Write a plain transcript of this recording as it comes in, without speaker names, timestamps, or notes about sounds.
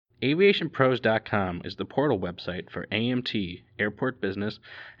Aviationpros.com is the portal website for AMT, Airport Business,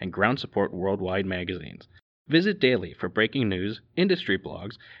 and Ground Support Worldwide magazines. Visit daily for breaking news, industry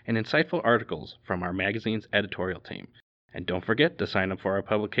blogs, and insightful articles from our magazine's editorial team. And don't forget to sign up for our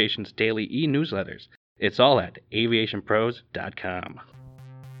publication's daily e-newsletters. It's all at aviationpros.com.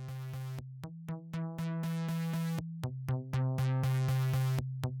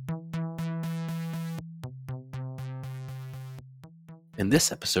 In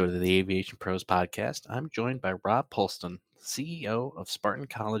this episode of the Aviation Pros podcast, I'm joined by Rob Polston, CEO of Spartan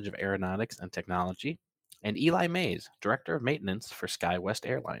College of Aeronautics and Technology, and Eli Mays, Director of Maintenance for SkyWest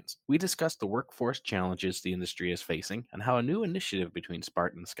Airlines. We discussed the workforce challenges the industry is facing and how a new initiative between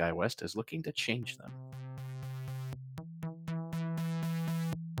Spartan and SkyWest is looking to change them.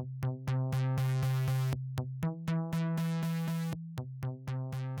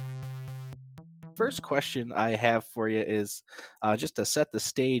 First question I have for you is just to set the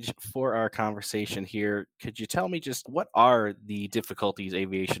stage for our conversation here. Could you tell me just what are the difficulties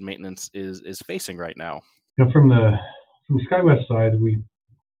aviation maintenance is facing right now? From the SkyWest side,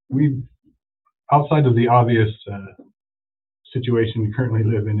 we outside of the obvious situation we currently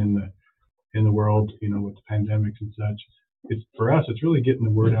live in the world, with the pandemics and such. It's for us. It's really getting the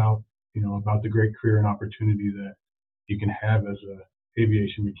word out, about the great career and opportunity that you can have as a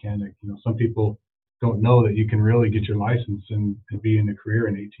aviation mechanic. Some people don't know that you can really get your license and be in the career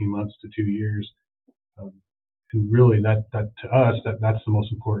in 18 months to 2 years. And really, that to us, that's the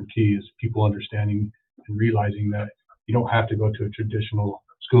most important key is people understanding and realizing that you don't have to go to a traditional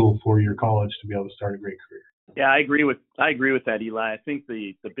school, 4-year college to be able to start a great career. Yeah, I agree with that, Eli. I think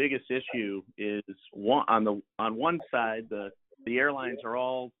the biggest issue is on one side, the airlines are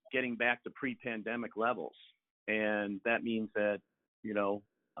all getting back to pre-pandemic levels, and that means that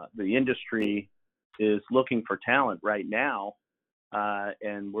the industry is looking for talent right now,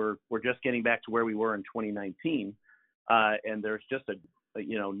 and we're just getting back to where we were in 2019, and there's just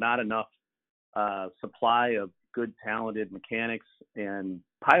not enough supply of good, talented mechanics and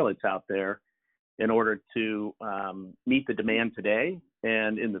pilots out there in order to meet the demand today,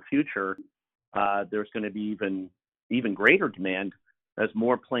 and in the future, there's going to be even greater demand as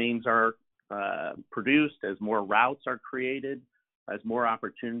more planes are produced, as more routes are created, as more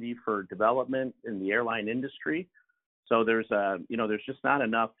opportunity for development in the airline industry. So there's just not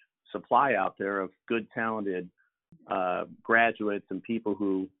enough supply out there of good, talented graduates and people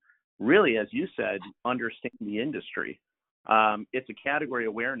who really, as you said, understand the industry. It's a category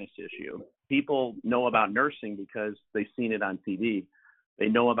awareness issue. People know about nursing because they've seen it on TV. They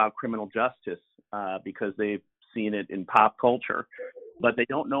know about criminal justice because they've seen it in pop culture, but they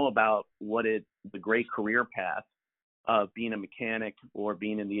don't know about the great career path of being a mechanic or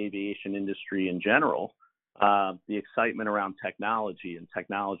being in the aviation industry in general, the excitement around technology and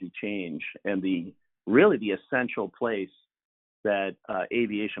technology change, and the essential place that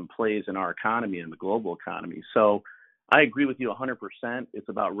aviation plays in our economy and the global economy. So I agree with you 100%. It's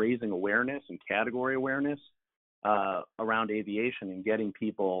about raising awareness and category awareness around aviation and getting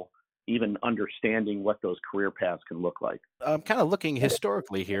people even understanding what those career paths can look like. Kind of looking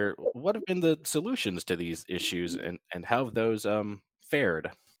historically here, what have been the solutions to these issues and how have those fared?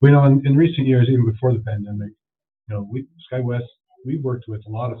 In recent years, even before the pandemic, SkyWest, we've worked with a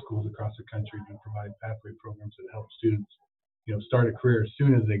lot of schools across the country to provide pathway programs that help students, start a career as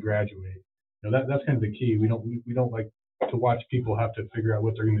soon as they graduate. That's kind of the key. We don't like to watch people have to figure out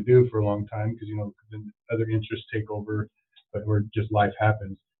what they're going to do for a long time because then other interests take over, or just life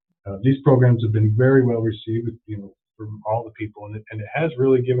happens. These programs have been very well received, from all the people, and it has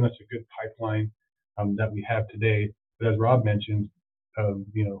really given us a good pipeline that we have today. But as Rob mentioned,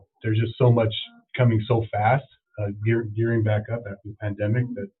 there's just so much coming so fast, gearing back up after the pandemic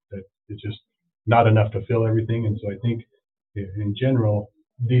that it's just not enough to fill everything. And so I think in general,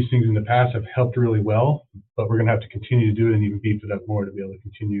 these things in the past have helped really well, but we're going to have to continue to do it and even beef it up more to be able to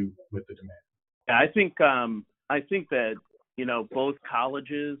continue with the demand. Yeah, I think that both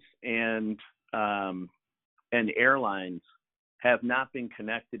colleges and airlines have not been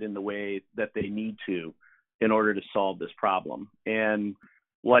connected in the way that they need to in order to solve this problem. And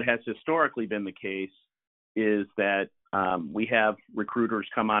what has historically been the case is that we have recruiters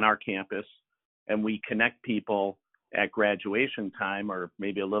come on our campus and we connect people at graduation time or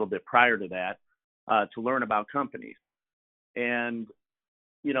maybe a little bit prior to that to learn about companies. And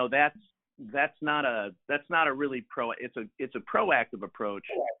that's not a really it's a proactive approach,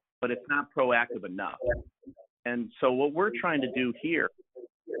 but it's not proactive enough. And so what we're trying to do here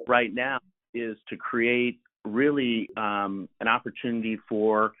right now is to create really an opportunity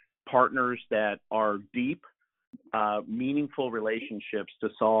for partners that are deep meaningful relationships to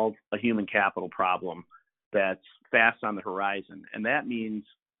solve a human capital problem that's fast on the horizon. And that means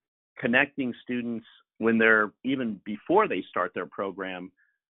connecting students when they're even before they start their program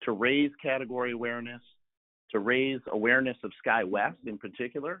to raise category awareness, to raise awareness of SkyWest in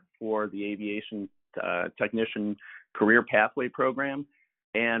particular for the aviation technician career pathway program,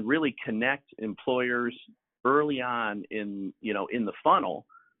 and really connect employers early on in the funnel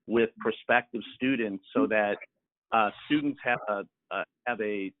with prospective students, so that students have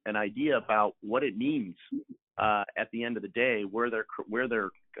an idea about what it means at the end of the day, where their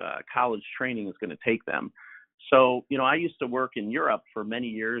college training is going to take them. So, I used to work in Europe for many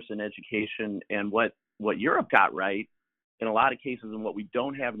years in education, and what Europe got right in a lot of cases, and what we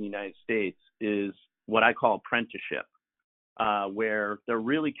don't have in the United States, is what I call apprenticeship, where they're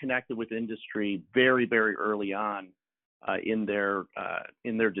really connected with industry very, very early on in their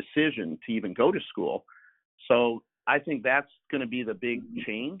decision to even go to school. So I think that's going to be the big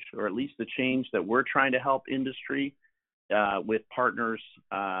change, or at least the change that we're trying to help industry with partners,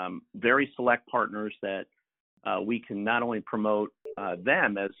 very select partners that we can not only promote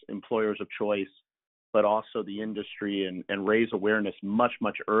them as employers of choice, but also the industry, and raise awareness much,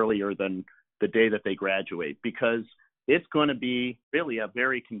 much earlier than the day that they graduate, because it's going to be really a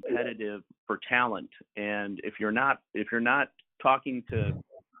very competitive for talent. And if you're not talking to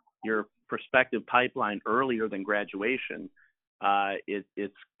your prospective pipeline earlier than graduation, it's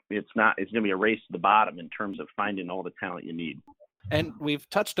going to be a race to the bottom in terms of finding all the talent you need. And we've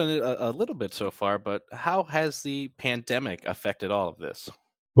touched on it a little bit so far, but how has the pandemic affected all of this?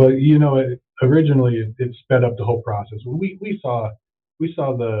 Well, originally it sped up the whole process. We saw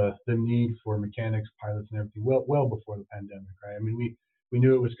the need for mechanics, pilots, and everything well before the pandemic, right? I mean, we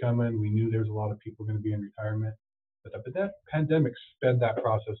knew it was coming. We knew there was a lot of people going to be in retirement, but that pandemic sped that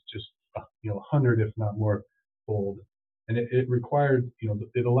process just 100, if not more, fold. And it required,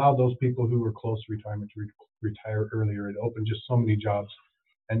 it allowed those people who were close to retirement to retire earlier. It opened just so many jobs.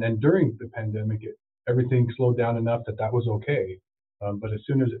 And then during the pandemic, everything slowed down enough that was okay. But as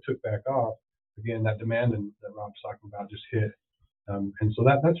soon as it took back off, again, that demand that Rob's talking about just hit. And so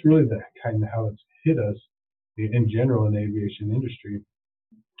that's really the kind of how it's hit us in general in the aviation industry.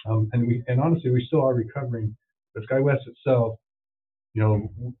 And honestly, we still are recovering. But SkyWest itself,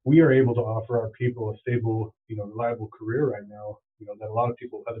 we are able to offer our people a stable, reliable career right now, that a lot of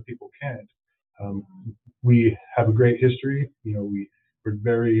other people can't. We have a great history. We're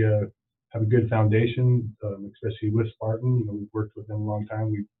very have a good foundation, especially with Spartan. We've worked with them a long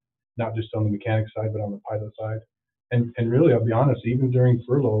time. We've not just on the mechanic side, but on the pilot side. And really, I'll be honest, even during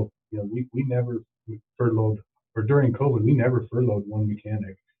furlough, we never furloughed, or during COVID, we never furloughed one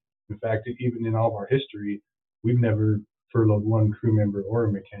mechanic. In fact, even in all of our history, we've never furloughed one crew member or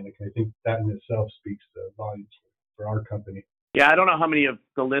a mechanic. And I think that in itself speaks volumes for our company. Yeah, I don't know how many of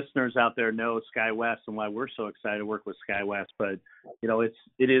the listeners out there know SkyWest and why we're so excited to work with SkyWest, but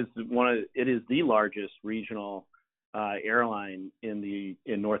it is the largest regional airline in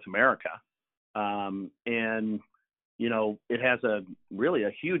North America, and it has really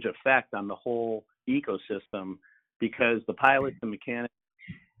a huge effect on the whole ecosystem, because the pilots and mechanics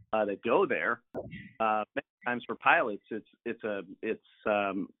that go there, many times for pilots, it's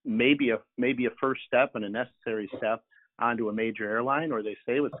maybe a first step and a necessary step onto a major airline, or they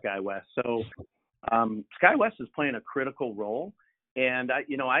stay with SkyWest. So SkyWest is playing a critical role, and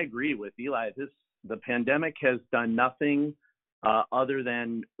I agree with Eli. The pandemic has done nothing other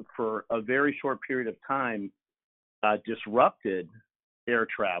than, for a very short period of time, disrupted air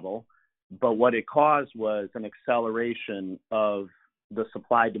travel, but what it caused was an acceleration of the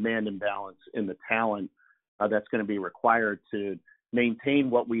supply-demand imbalance in the talent that's going to be required to maintain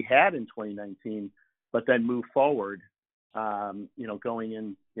what we had in 2019, but then move forward, going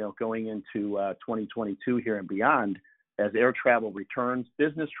into 2022 here and beyond, as air travel returns.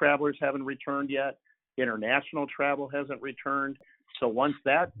 Business travelers haven't returned yet. International travel hasn't returned. So once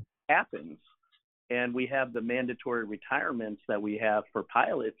that happens, and we have the mandatory retirements that we have for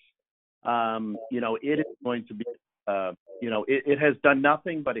pilots, it is going to be, it has done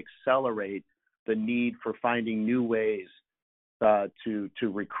nothing but accelerate the need for finding new ways to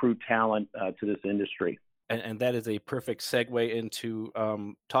recruit talent to this industry. And that is a perfect segue into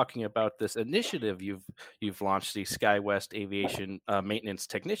talking about this initiative you've launched, the SkyWest Aviation Maintenance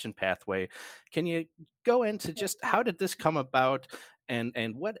Technician Pathway. Can you go into just how did this come about,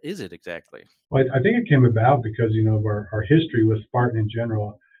 and what is it exactly? Well, I think it came about because of our history with Spartan in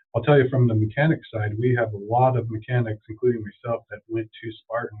general. I'll tell you, from the mechanic side, we have a lot of mechanics, including myself, that went to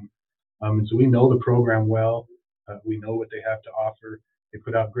Spartan, and so we know the program well. We know what they have to offer. They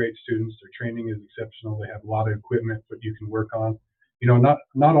put out great students. Their training is exceptional. They have a lot of equipment that you can work on. You know,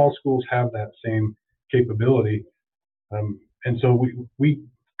 not all schools have that same capability, and so we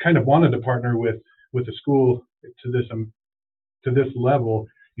kind of wanted to partner with a school to this level,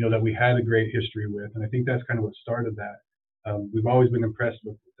 you know, that we had a great history with, and I think that's kind of what started that. We've always been impressed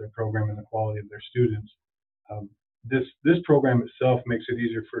with their program and the quality of their students. This program itself makes it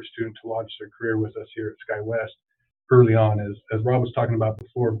easier for a student to launch their career with us here at SkyWest early on. As Rob was talking about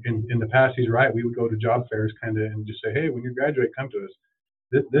before, in the past, he's right. We would go to job fairs kind of and just say, hey, when you graduate, come to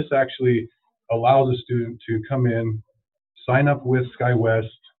us. This actually allows a student to come in, sign up with SkyWest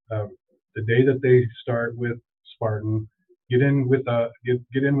the day that they start with Spartan. Get in with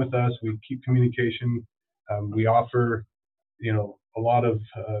us. We keep communication. We offer, you know, a lot of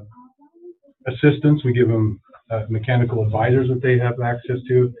assistance. We give them mechanical advisors that they have access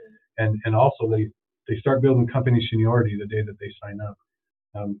to, and also they start building company seniority the day that they sign up,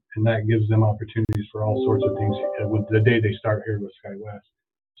 and that gives them opportunities for all sorts of things with the day they start here with SkyWest.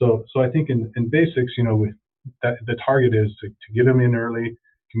 So I think in basics, you know, the target is to get them in early,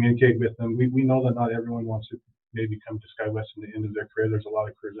 communicate with them. We know that not everyone wants to maybe come to SkyWest in the end of their career. There's a lot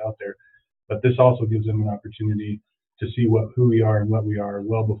of careers out there, but this also gives them an opportunity to see who we are and what we are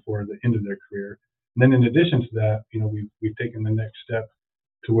well before the end of their career. And then in addition to that, you know, we've taken the next step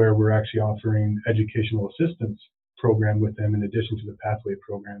to where we're actually offering educational assistance program with them in addition to the pathway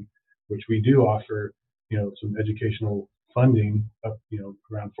program, which we do offer, you know, some educational funding up, you know,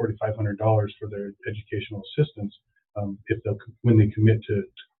 around $4,500 for their educational assistance when they commit to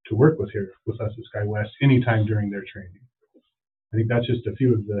work with us at SkyWest anytime during their training. I think that's just a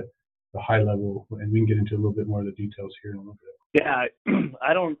few of the high level, and we can get into a little bit more of the details here in a little bit. Yeah,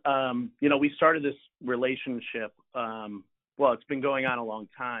 I don't, you know, we started this relationship, well, it's been going on a long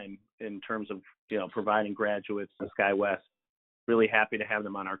time in terms of, you know, providing graduates to SkyWest. Really happy to have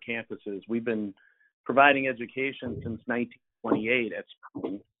them on our campuses. We've been providing education since 1928 at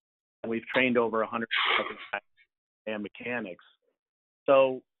Spartan, and we've trained over 100 and mechanics.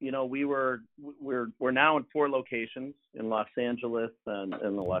 So, you know, we're now in 4 locations in Los Angeles and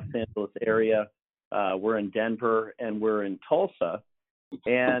in the Los Angeles area. We're in Denver and we're in Tulsa.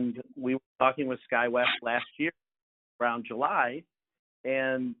 And we were talking with SkyWest last year around July,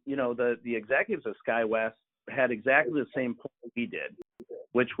 and, you know, the executives of SkyWest had exactly the same point we did,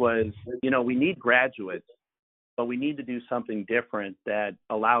 which was, you know, we need graduates, but we need to do something different that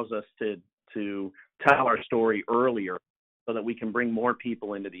allows us to tell our story earlier so that we can bring more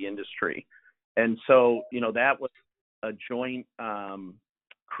people into the industry. And so, you know, that was a joint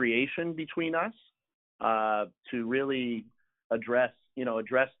creation between us to really address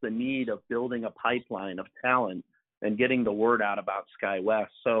the need of building a pipeline of talent and getting the word out about SkyWest.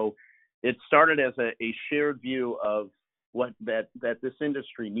 So it started as a shared view of that this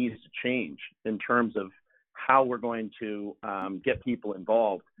industry needs to change in terms of how we're going to get people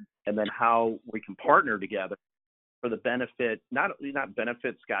involved, and then how we can partner together for the benefit, not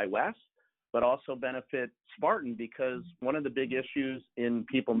benefit SkyWest, but also benefit Spartan, because one of the big issues in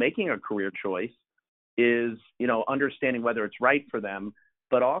people making a career choice is, you know, understanding whether it's right for them,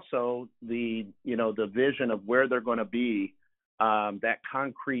 but also the vision of where they're going to be, that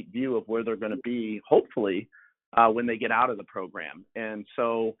concrete view of where they're going to be, hopefully, when they get out of the program. And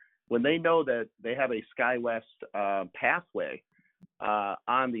so when they know that they have a SkyWest pathway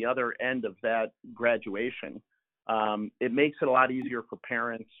on the other end of that graduation, it makes it a lot easier for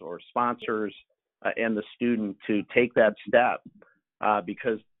parents or sponsors and the student to take that step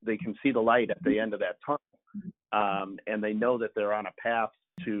because they can see the light at the end of that tunnel, and they know that they're on a path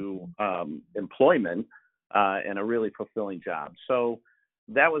to employment and a really fulfilling job. So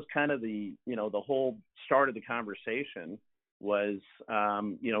that was kind of the whole start of the conversation was,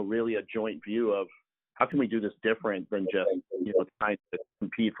 really a joint view of how can we do this different than just, trying to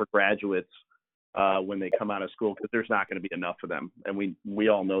compete for graduates when they come out of school, because there's not going to be enough of them. And we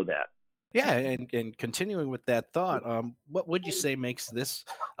all know that. Yeah, and continuing with that thought, what would you say makes this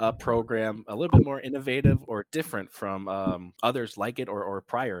program a little bit more innovative or different from others like it or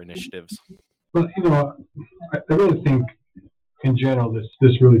prior initiatives? Well, I really think in general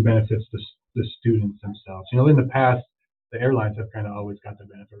this really benefits the students themselves. In the past, the airlines have kind of always got the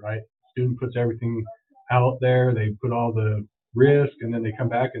benefit, right? Student puts everything out there, they put all the risk, and then they come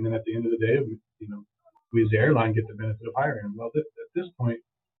back, and then at the end of the day, we as the airline get the benefit of hiring them. Well, at this point,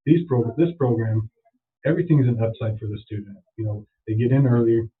 this program, everything is an upside for the student. They get in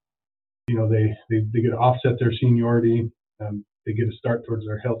earlier. They get to offset their seniority. They get to start towards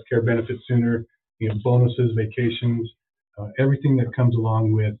their health care benefits sooner. Bonuses, vacations, everything that comes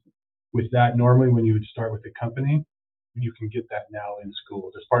along with that. Normally, when you would start with a company, you can get that now in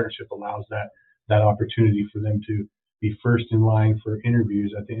school. This partnership allows that opportunity for them to be first in line for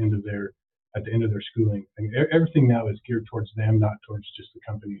interviews at the end of their schooling. And everything now is geared towards them, not towards just the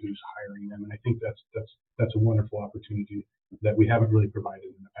company who's hiring them. And I think that's a wonderful opportunity that we haven't really provided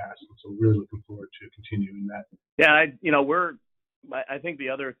in the past. And so we're really looking forward to continuing that. Yeah, I think the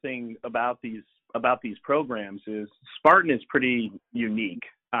other thing about these programs is Spartan is pretty unique.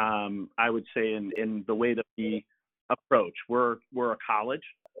 I would say in the way that we approach. We're a college.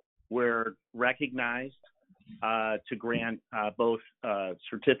 We're recognized to grant both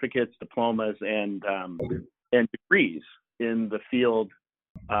certificates, diplomas, and degrees in the field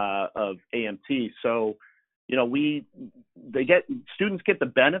of AMT. So, students get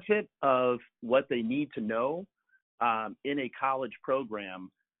the benefit of what they need to know in a college program,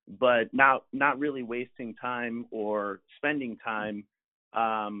 but not really wasting time or spending time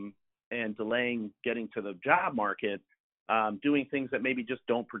and delaying getting to the job market, doing things that maybe just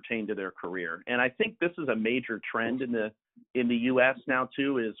don't pertain to their career. And I think this is a major trend in the U.S. now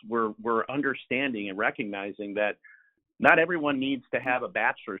too, is we're understanding and recognizing that not everyone needs to have a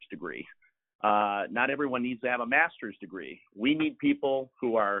bachelor's degree. Not everyone needs to have a master's degree. We need people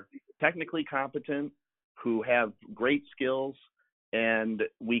who are technically competent, who have great skills, and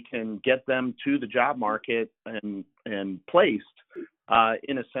we can get them to the job market and placed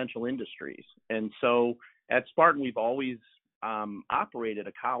in essential industries. And so at Spartan, we've always operated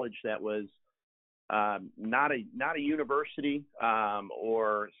a college that was not a university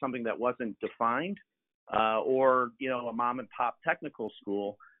or something that wasn't defined or a mom and pop technical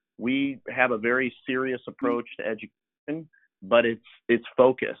school. We have a very serious approach to education, but it's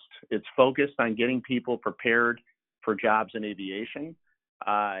focused. It's focused on getting people prepared for jobs in aviation,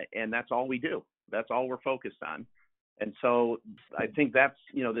 and that's all we do. That's all we're focused on. And so I think that's,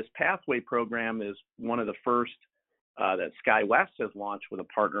 this pathway program is one of the first that SkyWest has launched with a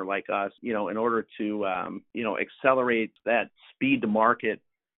partner like us, in order to, accelerate that speed to market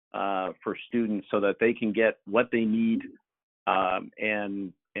for students so that they can get what they need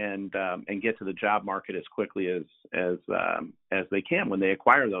and get to the job market as quickly as they can when they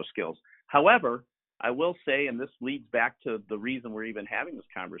acquire those skills. However, I will say, and this leads back to the reason we're even having this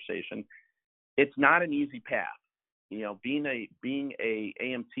conversation, it's not an easy path. Being a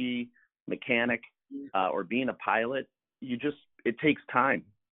AMT mechanic or being a pilot, it takes time.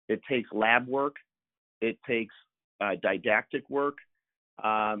 It takes lab work. It takes didactic work.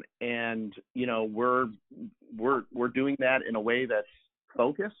 And we're doing that in a way that's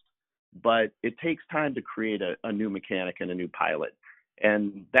focused, but it takes time to create a new mechanic and a new pilot.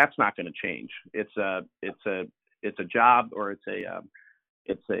 And that's not going to change. It's a job, or it's a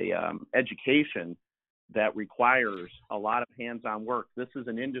education that requires a lot of hands-on work. This is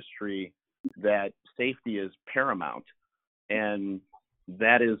an industry that safety is paramount, and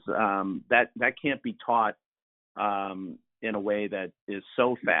that is that can't be taught in a way that is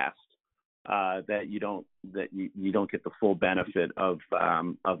so fast that you don't get the full benefit of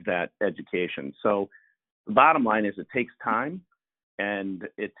that education. So the bottom line is, it takes time, and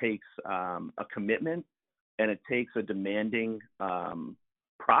it takes a commitment, and it takes a demanding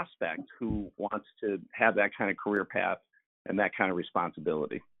prospect who wants to have that kind of career path and that kind of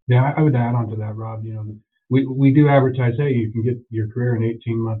responsibility. Yeah, I would add on to that, Rob. We do advertise, hey, you can get your career in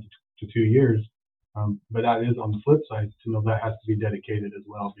 18 months to 2 years, but that is on the flip side to know that has to be dedicated as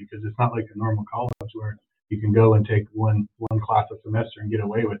well, because it's not like a normal college where you can go and take one class a semester and get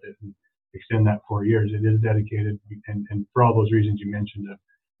away with it and extend that 4 years. It is dedicated, and for all those reasons you mentioned, of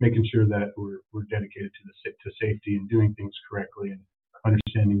making sure that we're dedicated to safety and doing things correctly and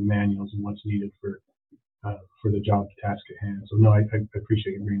understanding the manuals and what's needed for the job task at hand. So no, I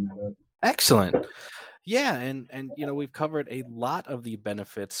appreciate you bringing that up. Excellent. Yeah, and we've covered a lot of the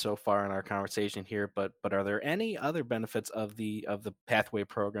benefits so far in our conversation here, but are there any other benefits of the Pathway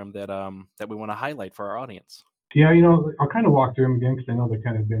program that we want to highlight for our audience? Yeah, I'll kind of walk through them again because I know they've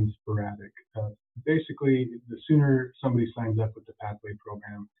kind of been sporadic. Basically, the sooner somebody signs up with the Pathway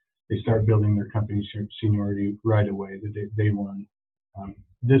program, they start building their company seniority right away, the day one.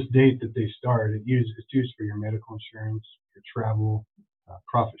 This date that they start, it's used for your medical insurance, your travel,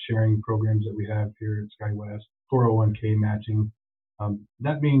 profit sharing programs that we have here at SkyWest, 401k matching.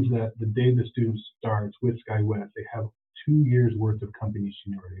 That means that the day the student starts with SkyWest, they have 2 years worth of company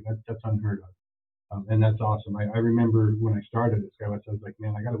seniority. That's unheard of. And that's awesome. I remember when I started at SkyWest, I was like,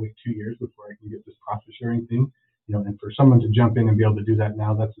 man, I got to wait 2 years before I can get this profit sharing thing. And for someone to jump in and be able to do that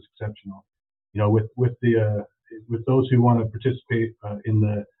now, that's exceptional. With those who want to participate in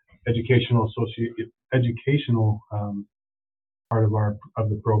the educational part of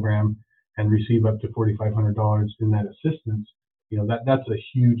the program, and receive up to $4,500 in that assistance, that's a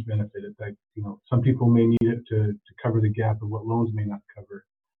huge benefit. It's like, some people may need it to cover the gap of what loans may not cover,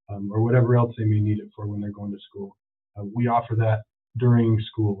 or whatever else they may need it for when they're going to school. We offer that during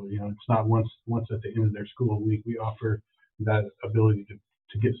school. It's not once at the end of their school week. We offer that ability to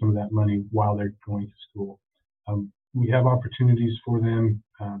get some of that money while they're going to school. We have opportunities for them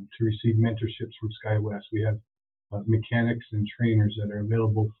to receive mentorships from SkyWest. We have mechanics and trainers that are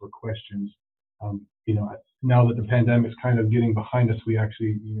available for questions. Now that the pandemic's kind of getting behind us, we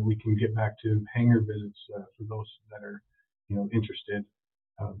actually, we can get back to hangar visits for those that are, interested.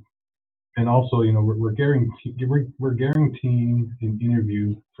 And also, we're guaranteeing an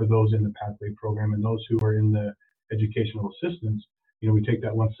interview for those in the Pathway program, and those who are in the educational assistance. We take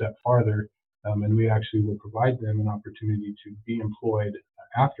that one step farther, and we actually will provide them an opportunity to be employed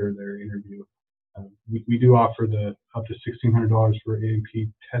after their interview. We do offer the up to $1,600 for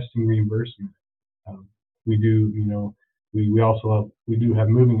A&P testing reimbursement. We do, we also do have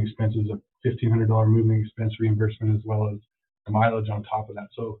moving expenses of $1,500 moving expense reimbursement, as well as the mileage on top of that.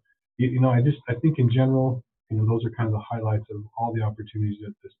 So, I think in general, those are kind of the highlights of all the opportunities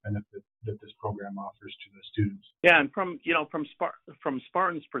that this program offers to the students. Yeah, and from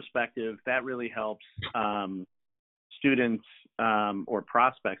Spartan's perspective, that really helps students or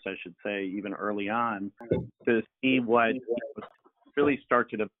prospects, I should say, even early on, to see what really start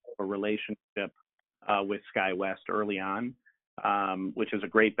to develop a relationship with SkyWest early on, which is a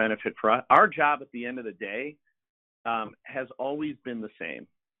great benefit for us. Our job at the end of the day has always been the same.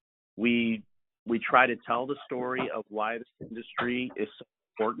 We try to tell the story of why this industry is so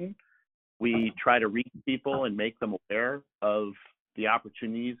important. We try to reach people and make them aware of the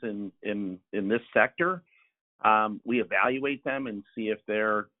opportunities in this sector. We evaluate them and see if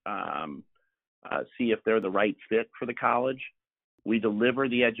they're the right fit for the college. We deliver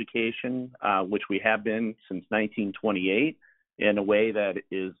the education, which we have been since 1928, in a way that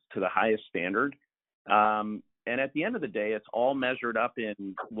is to the highest standard. And at the end of the day, it's all measured up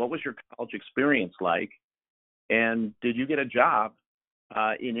in what was your college experience like, and did you get a job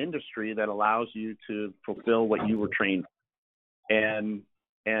in industry that allows you to fulfill what you were trained for? And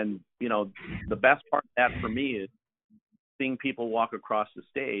the best part of that for me is seeing people walk across the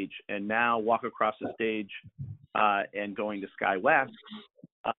stage, and now walk across the stage and going to SkyWest.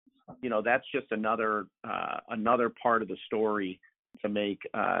 That's just another part of the story to make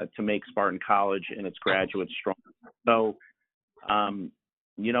Spartan College and its graduates strong. So,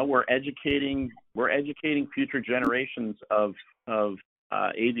 we're educating future generations of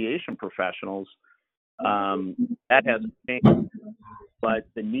aviation professionals. That has changed, but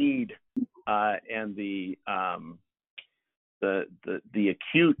the need and the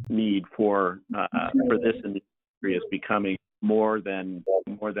acute need for this industry is becoming more than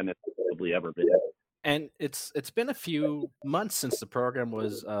it's probably ever been. And it's been a few months since the program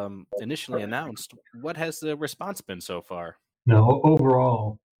was initially announced. What has the response been so far? No,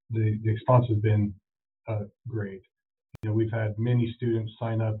 overall, the response has been great. We've had many students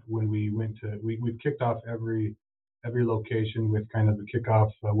sign up when we went to. We've kicked off every location with kind of the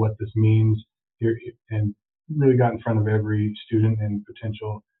kickoff what this means here, and really got in front of every student and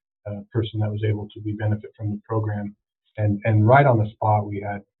potential person that was able to benefit from the program. And right on the spot, we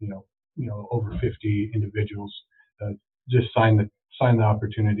had over 50 individuals just sign the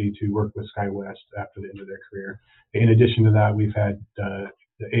opportunity to work with SkyWest after the end of their career. In addition to that, we've had the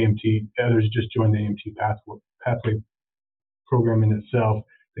AMT, others just joined the AMT pathway program in itself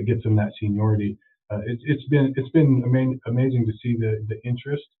that gets them that seniority. It's been amazing to see the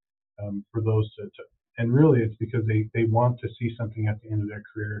interest for those and really it's because they want to see something at the end of their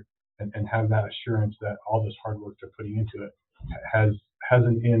career and have that assurance that all this hard work they're putting into it has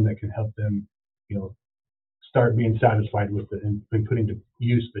an end that can help them, start being satisfied with it and putting to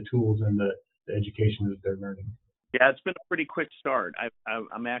use the tools and the education that they're learning. Yeah, it's been a pretty quick start.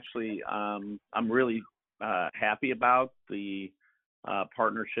 I'm actually I'm really happy about the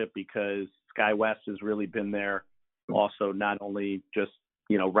partnership, because SkyWest has really been there. Also, not only just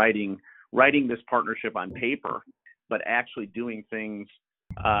writing this partnership on paper, but actually doing things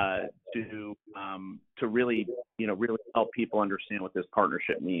to really really help people understand what this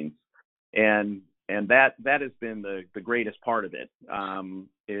partnership means. And that has been the greatest part of it,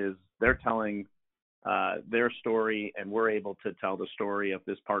 is they're telling their story, and we're able to tell the story of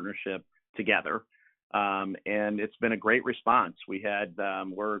this partnership together. And it's been a great response. We had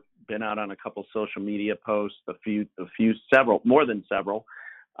we're been out on a couple social media posts, several, more than several,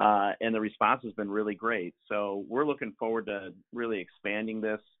 and the response has been really great. So we're looking forward to really expanding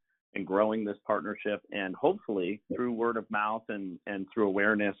this and growing this partnership, and hopefully through word of mouth and through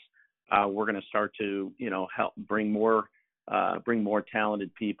awareness, we're going to start to, help bring more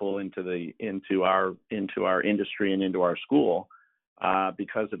talented people into our industry and into our school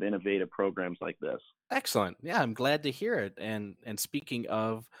because of innovative programs like this. Excellent. Yeah, I'm glad to hear it. And speaking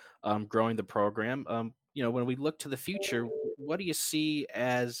of growing the program, when we look to the future, what do you see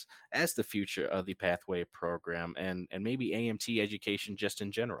as the future of the Pathway program and maybe AMT education just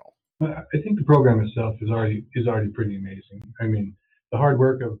in general? I think the program itself is already pretty amazing. I mean, the hard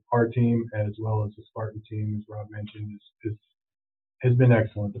work of our team as well as the Spartan team, as Rob mentioned, is has been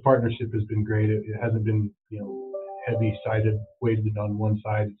excellent. The partnership has been great. It hasn't been, heavy-sided, weighted on one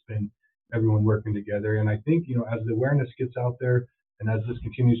side. It's been everyone working together. And I think, as the awareness gets out there and as this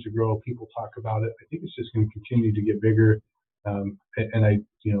continues to grow, people talk about it. I think it's just going to continue to get bigger. And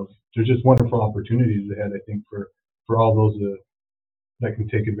there's just wonderful opportunities ahead. I think for all those that can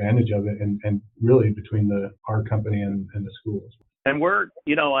take advantage of it, and really between our company and the schools. And we're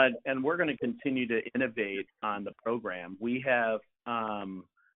going to continue to innovate on the program. We have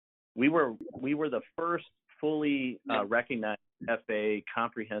we were the first fully recognized FA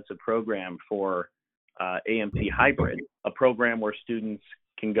comprehensive program for AMT Hybrid, a program where students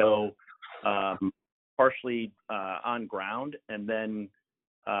can go partially on ground and then,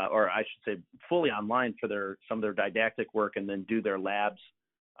 or I should say, fully online for some of their didactic work, and then do their labs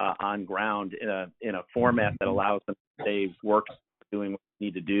on ground in a format that allows them to stay doing what they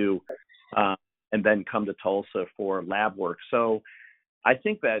need to do, and then come to Tulsa for lab work. So I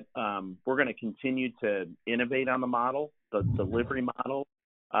think that we're going to continue to innovate on the model, the delivery model,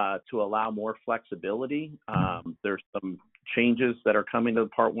 to allow more flexibility. There's some changes that are coming to the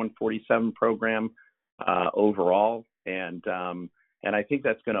Part 147 program overall, and I think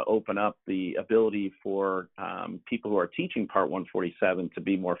that's going to open up the ability for people who are teaching Part 147 to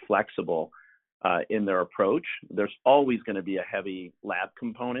be more flexible in their approach. There's always going to be a heavy lab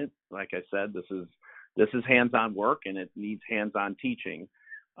component. Like I said, this is hands-on work and it needs hands-on teaching.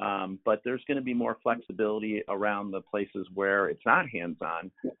 But there's going to be more flexibility around the places where it's not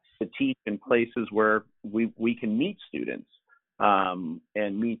hands-on to teach in places where we can meet students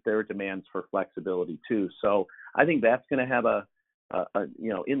and meet their demands for flexibility too. So I think that's going to have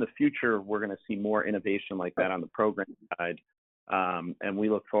in the future, we're going to see more innovation like that on the program side. And we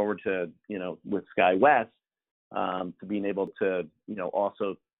look forward to, with SkyWest, to being able to,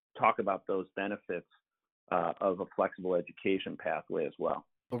 also talk about those benefits of a flexible education pathway as well.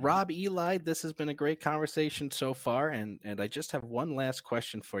 Well, Rob, Eli, this has been a great conversation so far, and I just have one last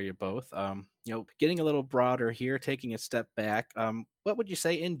question for you both. Getting a little broader here, taking a step back, what would you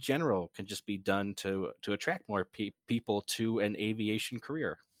say in general can just be done to attract more people to an aviation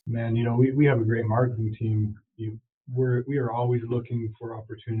career? Man, we have a great marketing team. We are always looking for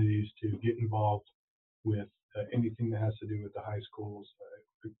opportunities to get involved with anything that has to do with the high schools.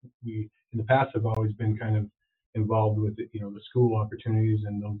 We in the past have always been kind of involved with the school opportunities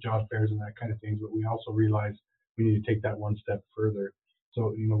and those job fairs and that kind of things, but we also realize we need to take that one step further.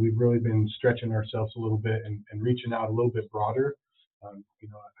 So we've really been stretching ourselves a little bit and reaching out a little bit broader.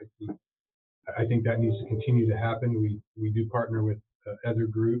 I think that needs to continue to happen. We do partner with other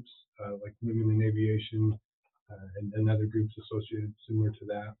groups like Women in Aviation and other groups associated similar to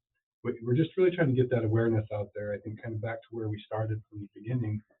that. But we're just really trying to get that awareness out there. I think kind of back to where we started from the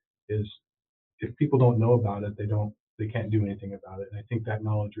beginning is if people don't know about it, they can't do anything about it. And I think that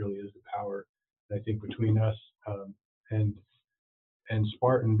knowledge really is the power. And I think between us and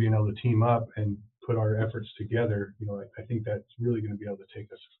Spartan being able to team up and put our efforts together, I think that's really going to be able to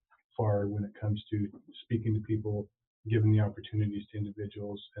take us far when it comes to speaking to people, giving the opportunities to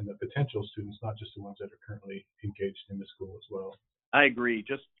individuals and the potential students, not just the ones that are currently engaged in the school as well. I agree.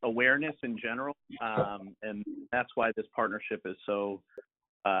 Just awareness in general, and that's why this partnership is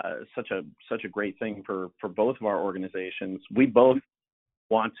such a great thing for both of our organizations. We both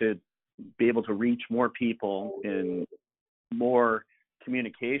want to be able to reach more people in more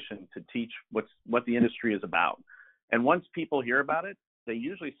communication to teach what the industry is about. And once people hear about it, they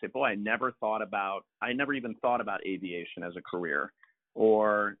usually say, "Boy, I never even thought about aviation as a career,"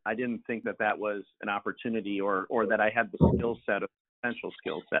 or "I didn't think that was an opportunity, or that I had the potential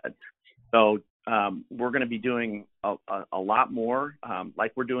skill set." So we're going to be doing a lot more,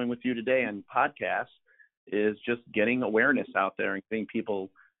 like we're doing with you today on podcasts, is just getting awareness out there and getting people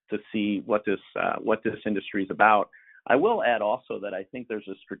to see what this industry is about. I will add also that I think there's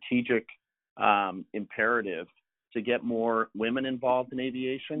a strategic imperative to get more women involved in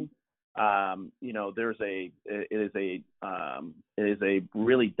aviation. It is a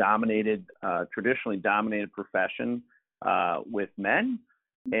really traditionally dominated profession with men,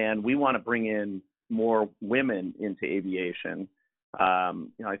 and we want to bring in more women into aviation.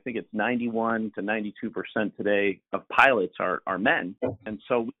 I think it's 91 to 92% today of pilots are men, and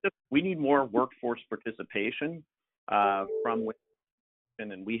so we need more workforce participation from women,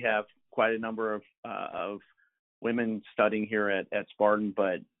 and we have quite a number of women studying here at Spartan.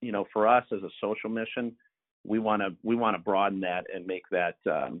 But for us as a social mission, we want to broaden that and make that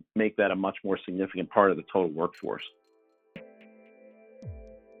a much more significant part of the total workforce.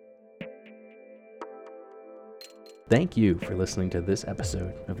 Thank you for listening to this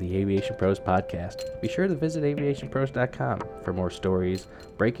episode of the Aviation Pros podcast. Be sure to visit aviationpros.com for more stories,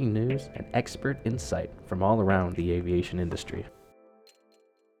 breaking news, and expert insight from all around the aviation industry.